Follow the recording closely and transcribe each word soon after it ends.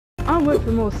Onward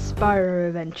for more Spyro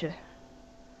adventure.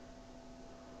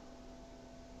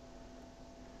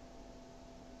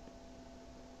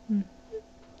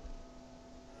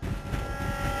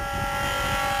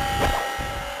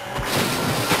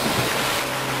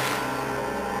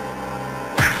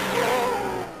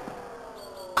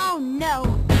 Oh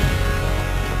no!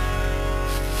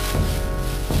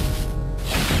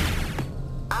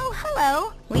 Oh,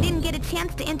 hello. We didn't get a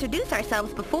chance to introduce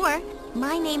ourselves before.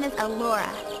 My name is Alora.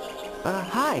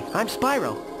 Hi, I'm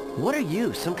Spyro. What are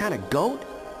you, some kind of goat?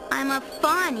 I'm a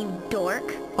fawn, you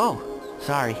dork. Oh,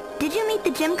 sorry. Did you meet the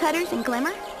gym cutters in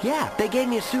Glimmer? Yeah, they gave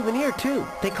me a souvenir too.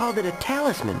 They called it a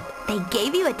talisman. They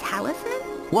gave you a talisman?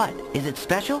 What, is it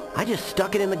special? I just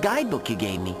stuck it in the guidebook you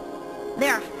gave me.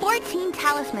 There are 14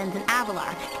 talismans in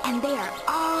Avalar, and they are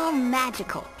all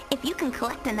magical. If you can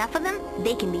collect enough of them,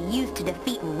 they can be used to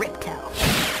defeat Ripto.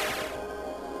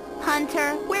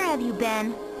 Hunter, where have you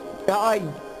been?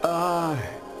 I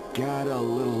got a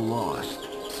little lost.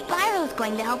 Spyro's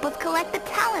going to help us collect the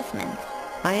talismans.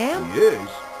 I am? Yes?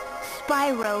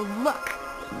 Spyro, look.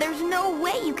 There's no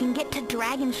way you can get to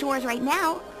Dragon Shores right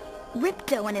now.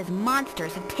 Ripto and his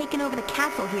monsters have taken over the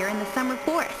castle here in the Summer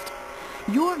Forest.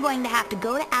 You're going to have to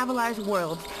go to Avalar's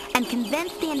worlds and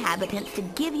convince the inhabitants to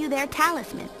give you their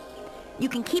talisman. You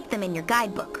can keep them in your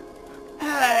guidebook.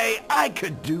 Hey, I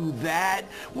could do that.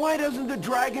 Why doesn't the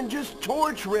dragon just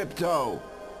torch Ripto?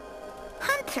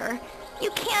 Hunter,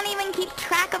 you can't even keep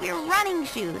track of your running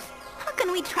shoes. How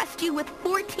can we trust you with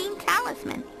 14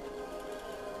 talismans?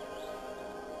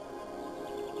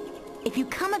 If you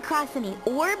come across any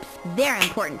orbs, they're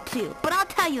important too, but I'll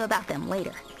tell you about them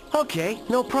later. Okay,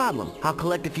 no problem. I'll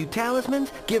collect a few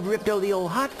talismans, give Ripto the old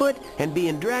hot foot, and be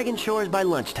in Dragon Shores by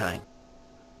lunchtime.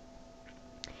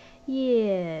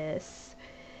 Yes.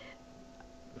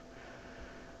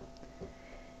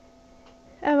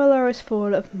 Avalar is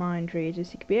full of mind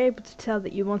readers. You could be able to tell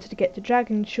that you wanted to get to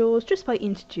Dragon Shores just by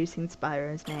introducing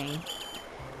Spyro's name.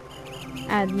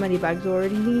 And Moneybags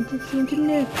already seem to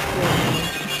know.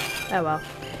 Oh well.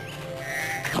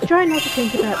 Try not to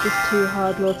think about this too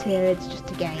hard, Lord here, it's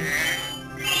just a game.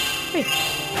 Hey.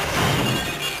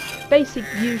 Basic,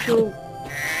 usual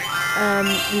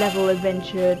level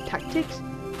adventure tactics.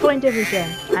 Find every gem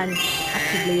and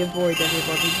actively avoid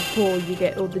everybody before you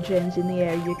get all the gems in the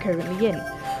area you're currently in.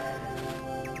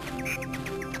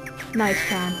 Nice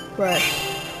plan. Work.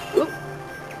 Oh.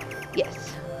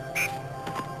 Yes.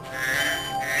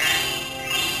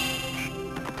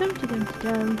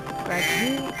 Dum-de-dum-de-dum. Grab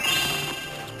you.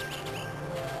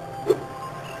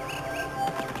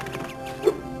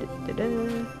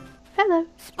 Hello.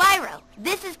 Spyro,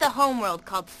 this is the homeworld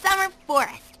called Summer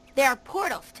Forest. There are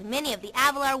portals to many of the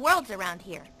Avalar worlds around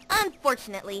here.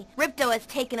 Unfortunately, Ripto has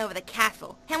taken over the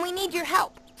castle, and we need your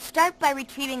help. Start by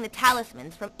retrieving the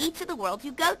talismans from each of the worlds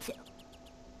you go to.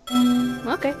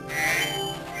 Okay.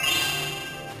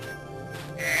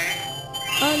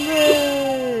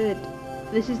 Onward!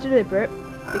 This is deliberate,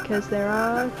 because there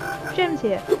are gems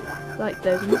here. Like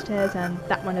those on the stairs and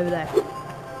that one over there.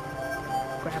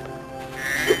 Grab.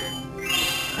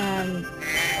 And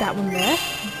that one there.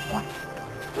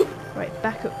 Right,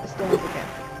 back up the stairs again.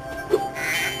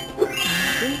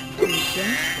 2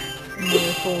 gems,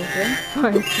 another 4 gems,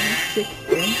 5 gems, 6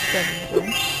 gems, 7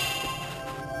 gems.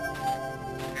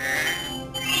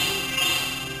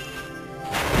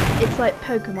 It's like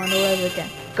Pokemon all over again.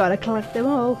 Gotta collect them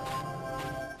all.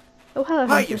 Oh, hello,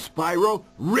 Hunter. Hiya, Spyro.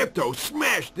 Ripto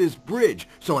smashed this bridge,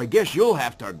 so I guess you'll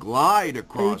have to glide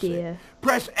across it.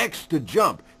 Press X to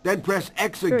jump, then press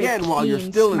X again while you're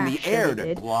still in the air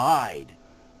to glide.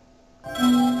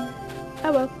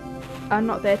 Oh well, I'm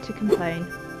not there to complain.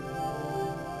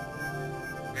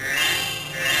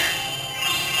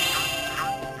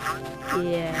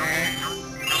 Yes.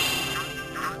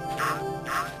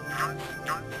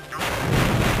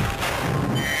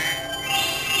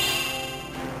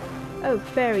 Oh,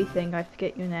 fairy thing, I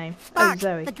forget your name. Spark, oh,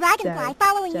 Zoe. the dragonfly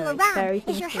following Zoe. you around Fairy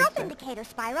is your thing's health Zoe. indicator,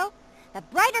 Spyro. The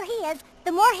brighter he is,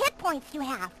 the more hit points you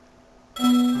have.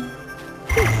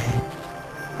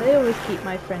 They always keep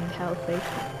my friend healthy.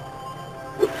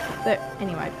 But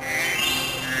anyway,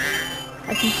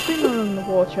 I can swim along the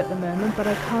water at the moment, but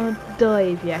I can't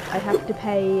dive yet. I have to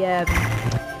pay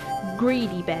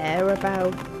Greedy Bear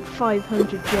about 500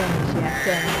 gems yet.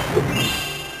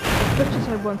 As much as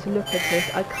I want to look at this,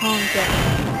 I can't get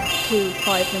to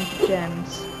 500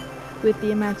 gems with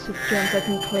the amount of gems I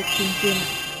can collect in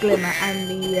Glimmer and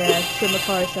the Summer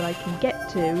Forest that I can get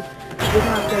to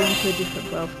without going to a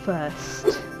different world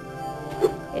first.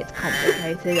 It's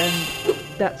complicated, and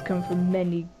that's come from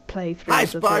many playthroughs Hi,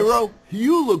 of this. Spyro.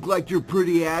 You look like you're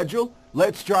pretty agile.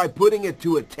 Let's try putting it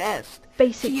to a test.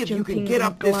 Basic See if you can jumping get and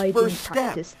up this gliding first step.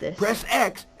 practice this. Press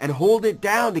X and hold it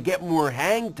down to get more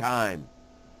hang time.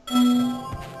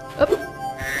 Up.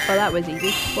 Oh, that was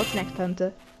easy. What's next,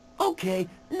 Hunter? Okay,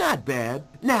 not bad.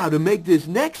 Now, to make this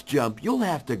next jump, you'll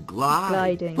have to glide.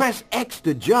 Gliding. Press X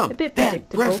to jump. A bit Then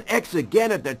predictable. press X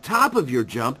again at the top of your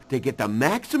jump to get the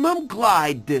maximum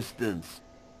glide distance.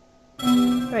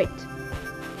 Right.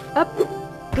 Up.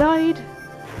 Glide.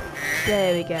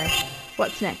 There we go.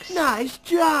 What's next? Nice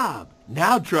job.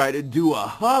 Now try to do a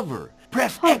hover.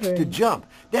 Press X to Hovering. jump,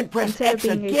 then press Instead of X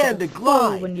being able again to to fall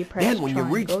glide. when you press Then when you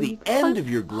reach triangle, the you can end of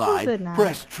your hover glide, now.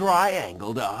 press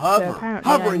triangle to hover. apparently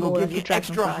Hovering I'm will more give like you a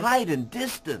extra dragonfly. height and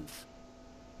distance.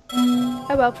 Oh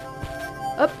well.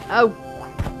 Up. Oh.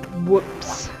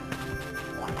 Whoops.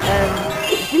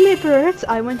 Deliberate.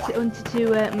 I wanted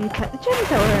to cut the gems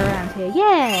that were around here.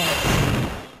 Yes!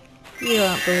 You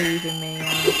aren't believing me,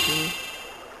 aren't you?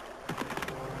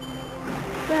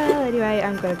 Well, anyway,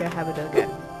 I'm gonna go have a little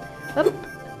go. Up.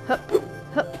 Up.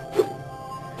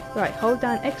 Up. Right, hold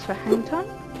down X for hang time.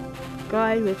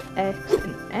 Glide with X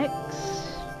and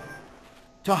X.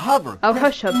 To hover, Oh, press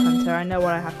hush up, Hunter. I know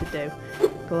what I have to do.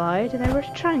 Glide, and then press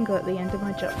triangle at the end of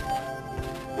my jump.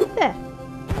 There.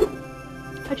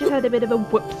 I just had a bit of a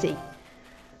whoopsie.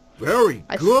 Very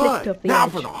I slipped good. off the Now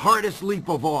edge. for the hardest leap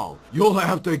of all. You'll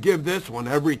have to give this one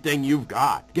everything you've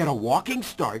got. Get a walking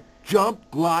start, jump,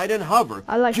 glide, and hover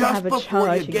I like to just have a before you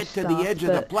charging get to the start, edge of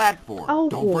the but platform. I'll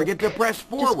Don't forget to walk. press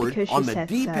forward because you on the said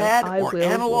so, D-pad I or will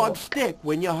analog walk. stick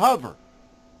when you hover.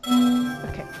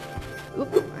 Okay.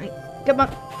 Oop. Right. Come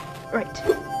on. Right.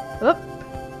 Up.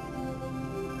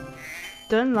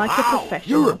 Done like a Wow,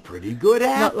 professional. you're a pretty good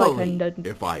Not like a athlete. nerd.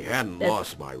 If I hadn't Yes.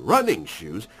 lost my running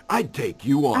shoes, I'd take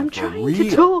you on I'm for trying real.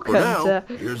 to talk, For now, Hunter.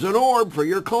 here's an orb for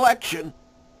your collection.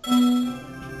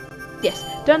 Yes,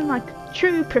 done like a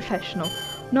true professional,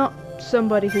 not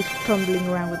somebody who's fumbling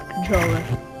around with a controller.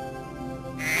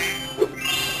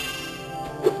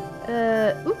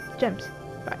 Oop, gems.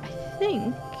 Right, I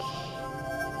think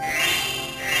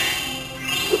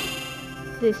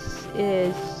this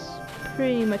is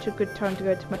pretty much a good time to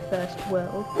go to my first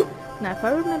world. Now, if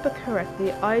I remember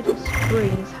correctly, Idle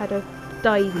Springs had a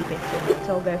divey bit in it,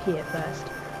 so I'll go here first.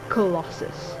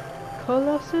 Colossus.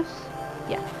 Colossus?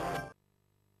 Yeah.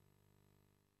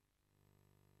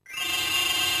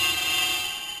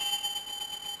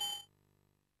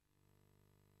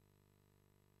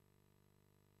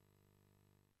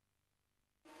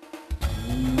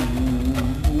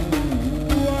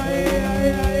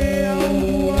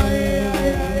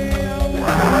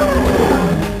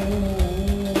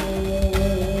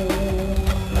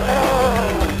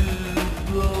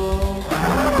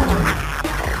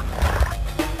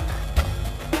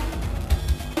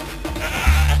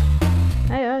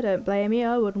 Hey, I don't blame you,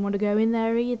 I wouldn't want to go in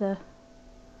there either.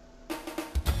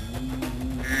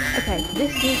 Okay,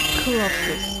 this is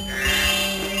Colossus.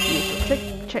 Use the trick,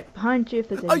 check behind you if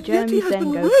there's any gems, Yeti has then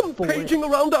been go forward. rampaging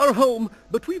around our home,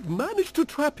 but we've managed to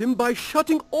trap him by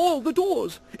shutting all the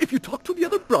doors. If you talk to the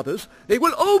other brothers, they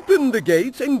will open the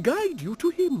gates and guide you to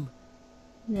him.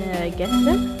 I guess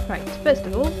so. Right, first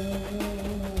of all,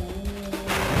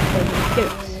 there's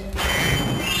goats.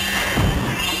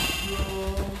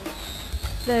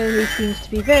 Though he seems to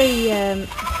be very,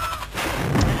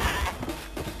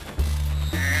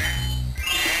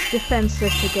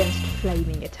 defenseless against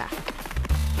flaming attack.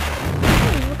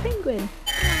 Oh, a penguin!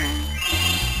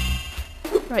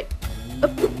 Right,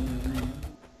 up.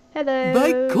 Hello,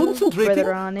 By concentrating,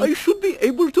 Brother Arnie. I should be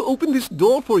able to open this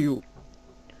door for you.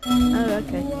 Oh,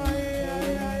 okay.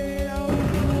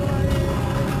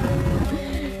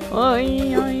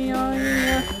 Oi, oi, oi.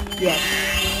 Yes.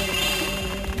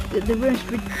 The most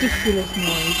ridiculous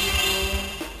noise.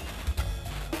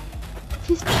 It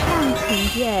is chanting,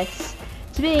 yes.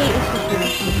 To me, it's just really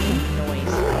stupid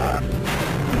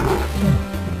noise.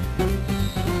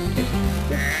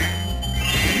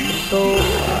 Bull,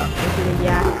 maybe the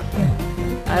yak.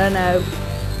 I don't know.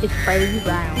 It's very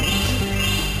round.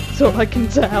 That's all I can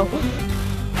tell.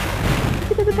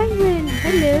 Look at the penguin.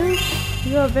 Hello.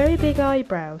 You have very big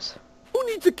eyebrows. Who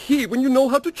needs a key when you know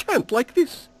how to chant like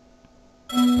this?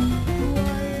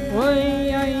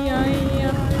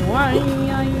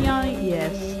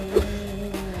 Yes.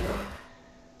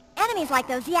 Enemies like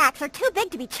those yaks are too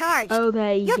big to be charged. Oh,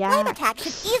 they're Your flame yaks. attack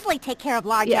should easily take care of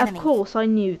large Yeah, enemies. of course, I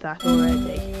knew that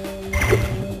already.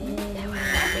 They were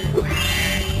very round.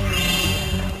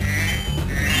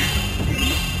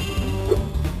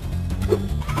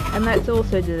 And that's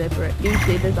also deliberate.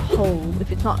 Usually there's a hole.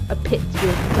 If it's not a pit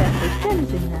with there's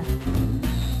gems in there.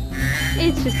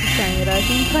 It's just a shame that I've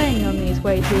been playing on these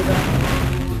way too long.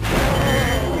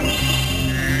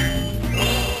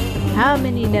 How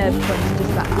many nerve points does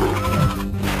that have?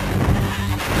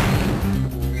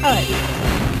 Oh,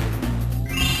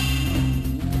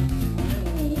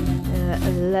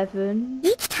 11.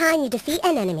 Each time you defeat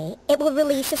an enemy, it will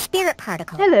release a spirit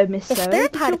particle. Hello, Miss The Zoe.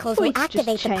 spirit Did your particles will voice activate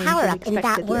just the change power-up in that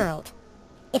unexpectedly? world.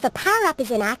 If a power-up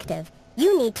is inactive,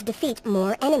 you need to defeat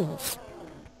more enemies.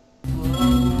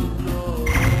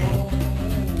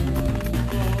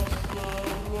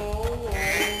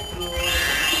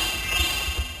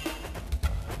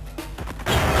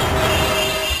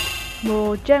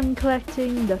 More gem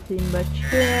collecting, nothing much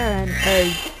here, and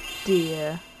oh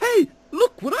dear. Hey,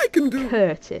 look what I can do!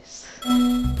 Curtis.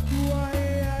 What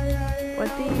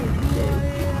do you do?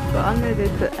 Well, I'm gonna go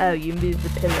put. Oh, you move the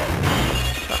pillar.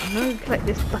 But I'm gonna collect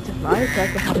this butterfly so I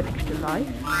can have an extra life.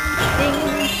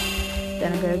 Ding!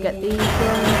 Then I'm gonna get these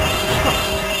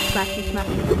smashy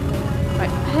smashy.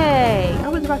 Right, hey! I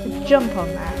was about to jump on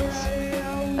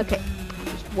that. Okay,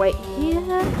 just wait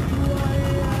here.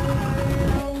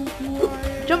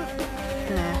 Jump!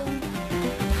 There.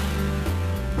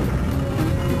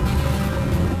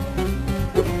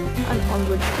 And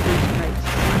onwards to these crates.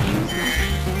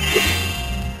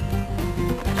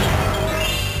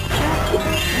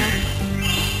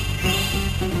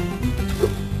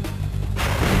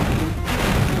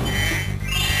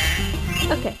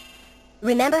 Okay.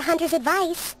 Remember Hunter's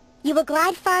advice? You will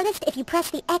glide farthest if you press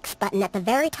the X button at the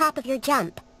very top of your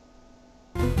jump.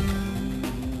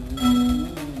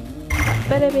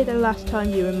 Better be the last time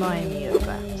you remind me of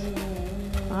that.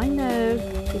 I know,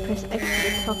 you press X to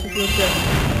the top of your jump.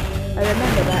 I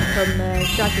remember that from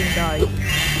Dragon Dive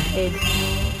in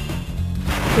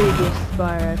previous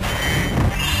Spyro.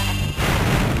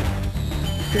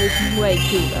 It was way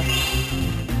cooler.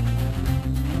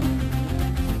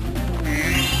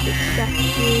 The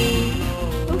statue...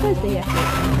 Oh, where's the Yeti?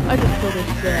 I just thought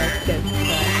it's goat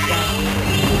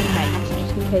mate,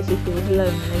 just in case he feels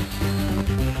lonely.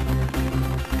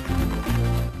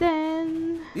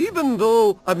 Even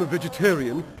though I'm a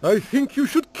vegetarian, I think you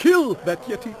should kill that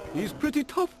Yeti. He's pretty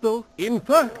tough, though. In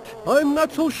fact, I'm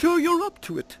not so sure you're up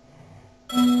to it.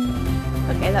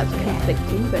 Okay, that's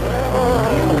conflicting, but...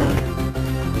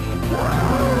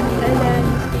 Hello,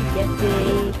 Mr.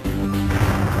 Yeti.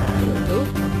 Oh,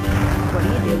 what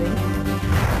are you doing?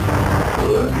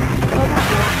 Oh, that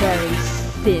was very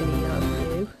silly of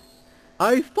you.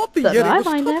 I thought the But Yeti I was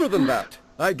find tougher out. than that.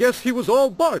 I guess he was all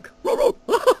bark.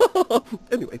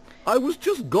 Anyway, I was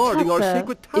just guarding our Tougher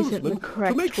sacred isn't the talisman to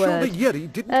correct make sure the word. Yeti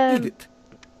didn't eat it.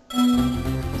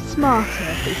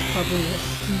 Smarter is probably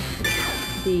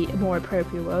the more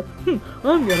appropriate word.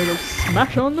 I'm gonna go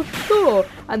smash on the floor,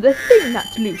 and the thing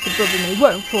that's loose above me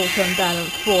won't fall down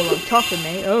and fall on top of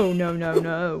me. Oh no no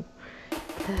no.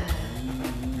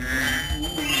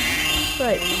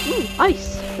 Right, ooh,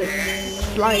 ice. Let's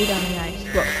slide on the ice.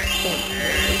 Well, skate.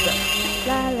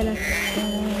 La la la la.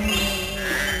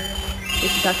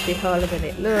 This is actually harder than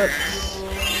it looks.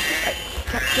 Right,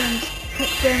 collect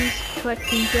gems,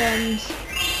 collecting gems.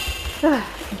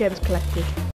 Gems collected.